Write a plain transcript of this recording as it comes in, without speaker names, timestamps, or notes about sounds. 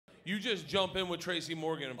you just jump in with Tracy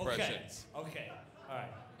Morgan impressions. Okay. All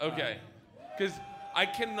right. Okay. Because I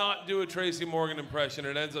cannot do a Tracy Morgan impression.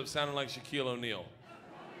 It ends up sounding like Shaquille O'Neal.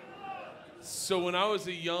 So when I was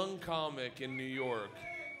a young comic in New York,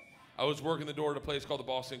 I was working the door at a place called the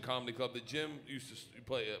Boston Comedy Club that Jim used to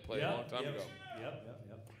play a long time ago. Yep.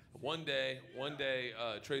 One day,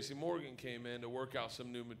 Tracy Morgan came in to work out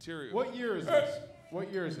some new material. What year is this?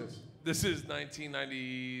 What year is this? This is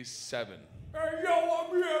 1997. Hey, yo,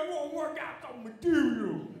 I'm here. I'm gonna work out some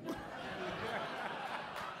material.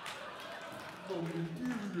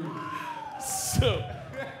 So,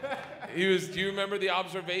 do you remember the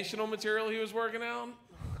observational material he was working out?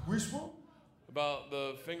 Which one? About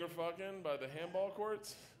the finger fucking by the handball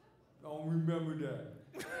courts? I don't remember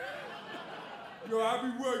that. Yo, I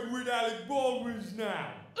be working with Alec Baldwin's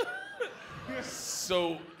now.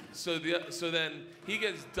 So then he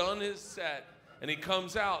gets done his set and he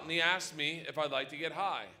comes out and he asks me if I'd like to get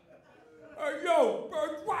high. Hey, yo,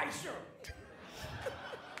 Bert Kreischer.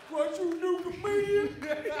 What, you new comedian?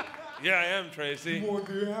 Yeah, I am, Tracy. You want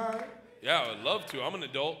to get high? Yeah, I would love to. I'm an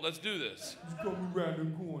adult. Let's do this. Just come around the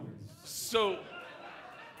corner. So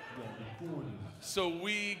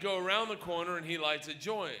we go around the corner and he lights a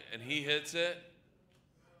joint and he hits it.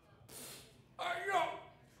 Hey, yo,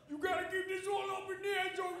 you gotta keep this all up in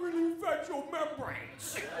there so it really affects your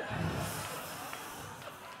membranes.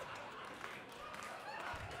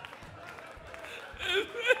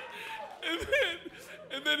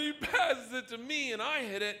 and then he passes it to me and I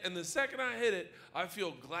hit it, and the second I hit it, I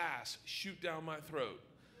feel glass shoot down my throat.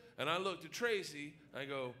 And I look to Tracy, and I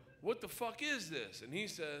go, what the fuck is this? And he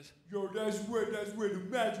says, yo, that's where the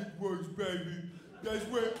magic works, baby. That's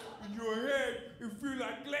where in your head it feel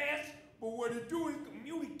like glass, but what it do is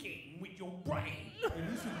communicating with your brain. And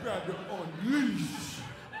this is about to unleash.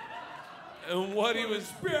 And what he was...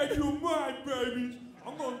 Spare your mind, babies.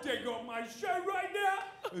 I'm gonna take off my shirt right now,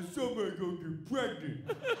 and somebody gonna get pregnant.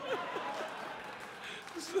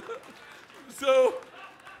 So,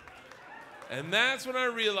 and that's when I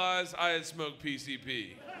realized I had smoked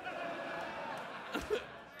PCP.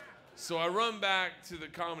 So I run back to the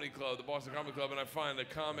comedy club, the Boston Comedy Club, and I find a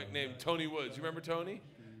comic named Tony Woods. You remember Tony?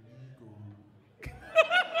 What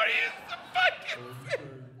are you so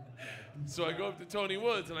fucking So I go up to Tony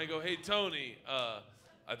Woods and I go, hey, Tony, I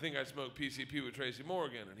think I smoked PCP with Tracy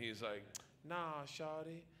Morgan. And he's like, nah,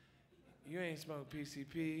 shawty, you ain't smoked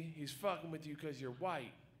PCP. He's fucking with you because you're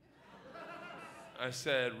white. I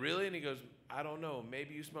said, really? And he goes, I don't know.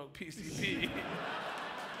 Maybe you smoke PCP.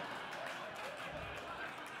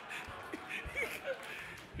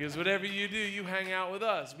 He goes, whatever you do, you hang out with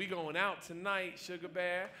us. We going out tonight, Sugar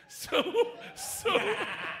Bear. So.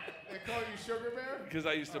 They call you Sugar Bear? Because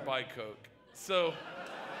I used to buy Coke. So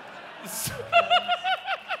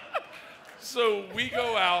we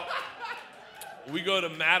go out. We go to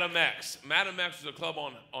Madam X. Madam X was a club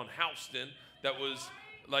on Houston that was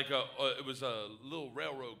like it was a little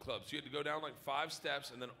railroad club. So you had to go down like 5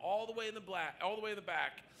 steps and then all the way in the back. All the way in the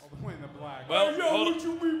black. Well, hey, yo, what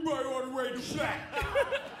you mean by all the way in the black?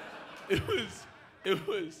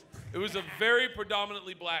 It was a very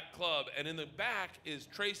predominantly black club, and in the back is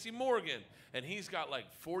Tracy Morgan, and he's got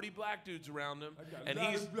like 40 black dudes around him. I got a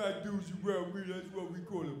lot of black dudes around me. That's what we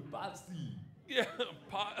call a posse. Yeah,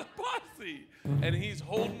 posse. And he's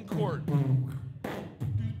holding court.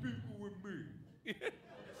 These people with me.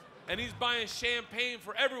 And he's buying champagne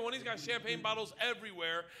for everyone. He's got champagne bottles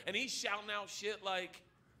everywhere, and he's shouting out shit like,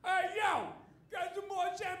 hey, yo, got some more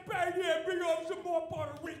champagne here. Bring on some more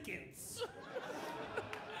Puerto Ricans.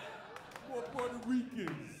 More Puerto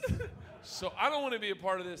Ricans. So I don't want to be a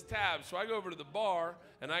part of this tab, so I go over to the bar,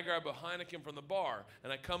 and I grab a Heineken from the bar,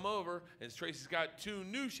 and I come over, and Tracy's got 2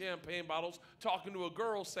 new champagne bottles talking to a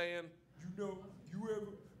girl saying, you know,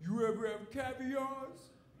 you ever have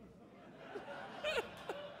caviars?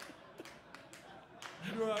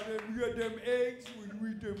 You know how we got them eggs when you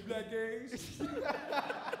eat them black eggs?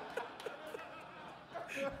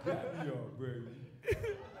 Caviar, baby.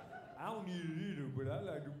 I don't eat it either, but I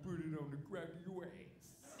like to put it on the crack of your eggs.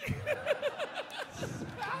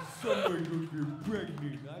 Somebody gonna get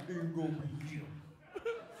pregnant. I think it's gonna be you.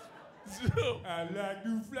 So, I like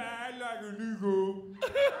to fly like an eagle.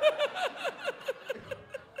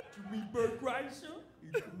 You meet Bert Kreischer?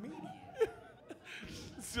 He's a comedian.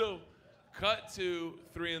 So, cut to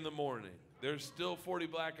 3 in the morning. There's still 40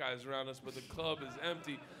 black guys around us, but the club is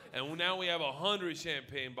empty. And now we have 100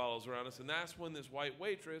 champagne bottles around us. And that's when this white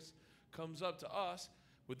waitress comes up to us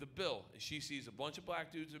with the bill. And she sees a bunch of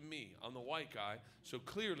black dudes and me. I'm the white guy. So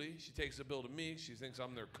clearly, she takes the bill to me. She thinks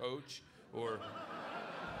I'm their coach or...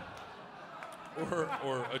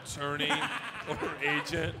 or attorney or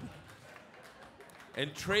agent.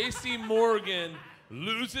 And Tracy Morgan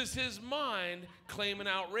loses his mind claiming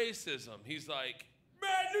out racism. He's like,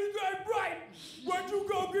 man, this ain't right. What you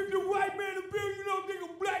gonna give the white man a bill? You don't think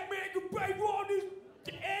a black man can pay for all these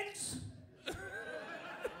eggs?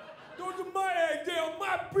 Those are my eggs, they on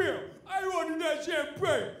my bill. I ordered that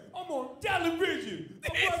champagne. I'm on television.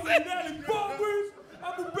 I'm watching Nelly Bumpers.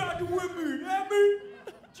 I'm about to win me an Emmy.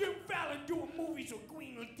 Jim Fallon doing movies with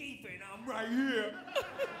Queen Latifah, and I'm right here.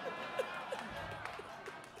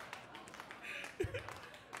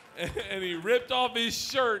 And he ripped off his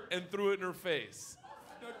shirt and threw it in her face.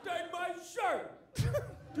 Now take my shirt.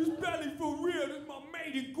 This belly for real. This is my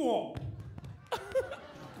mating call.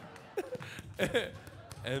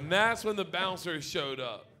 And that's when the bouncers showed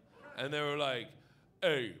up. And they were like,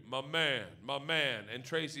 hey, my man. And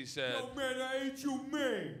Tracy said, no, man, I ain't your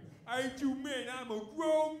man. I ain't your man. I'm a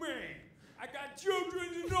grown man. I got children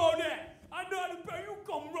and all that. I know how to pay. You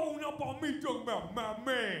come rolling up on me talking about my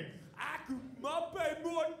man. I pay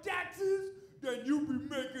more taxes than you be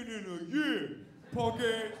making in a year, punk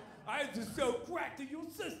ass. I used to sell crack to your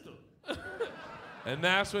sister. And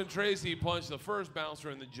that's when Tracy punched the first bouncer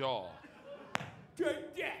in the jaw.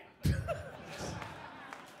 Take that.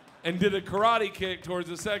 And did a karate kick towards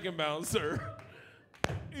the second bouncer.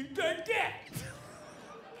 And take that.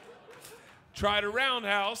 Tried a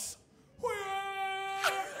roundhouse.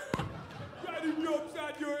 Got him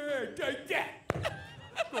upside your head. Take that.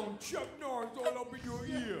 Gonna Chuck Norris all up in your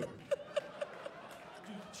ear.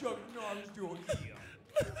 Just Chuck Norris your ear.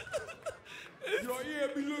 Your ear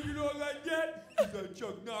be looking all like that? He's like,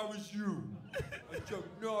 Chuck Norris you. Chuck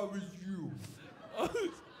Norris you.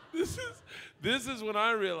 This is when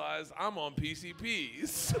I realized I'm on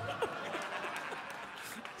PCPs.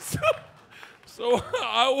 So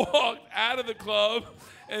I walked out of the club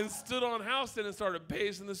and stood on Houston and started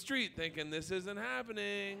pacing the street thinking this isn't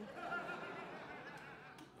happening.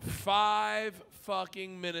 5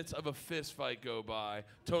 fucking minutes of a fist fight go by.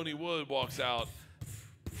 Tony Wood walks out,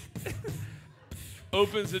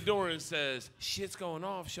 opens the door and says, shit's going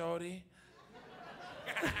off, shorty.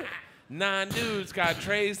 9 dudes got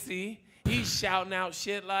Tracy. He's shouting out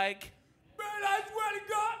shit like, man, I swear to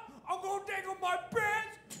God, I'm gonna take off my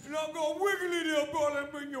pants and I'm gonna wiggle it up all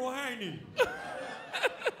up in your hiney.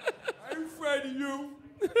 I ain't afraid of you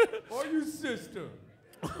or your sister.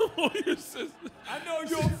 Oh, your sister. I know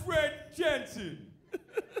your friend Jensen.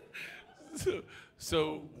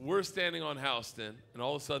 So we're standing on Houston, and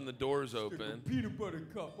all of a sudden the doors open. Peanut butter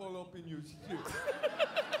cup all up in your shit.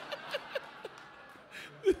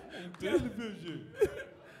 On television.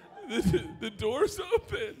 The doors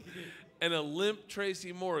open, and a limp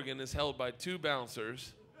Tracy Morgan is held by 2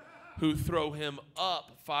 bouncers who throw him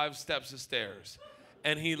up 5 steps of stairs.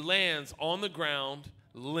 And he lands on the ground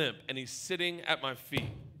limp, and he's sitting at my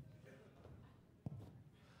feet.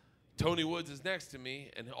 Tony Woods is next to me,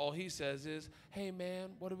 and all he says is, hey, man,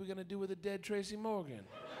 what are we going to do with a dead Tracy Morgan?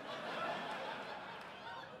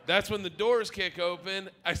 That's when the doors kick open,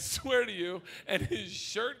 I swear to you, and his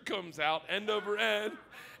shirt comes out end over end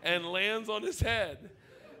and lands on his head.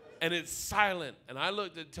 And it's silent. And I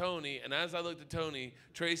looked at Tony, and as I looked at Tony,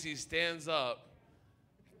 Tracy stands up,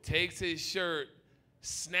 takes his shirt,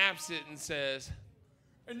 snaps it, and says,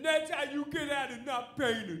 and that's how you get out of not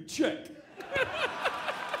paying a check.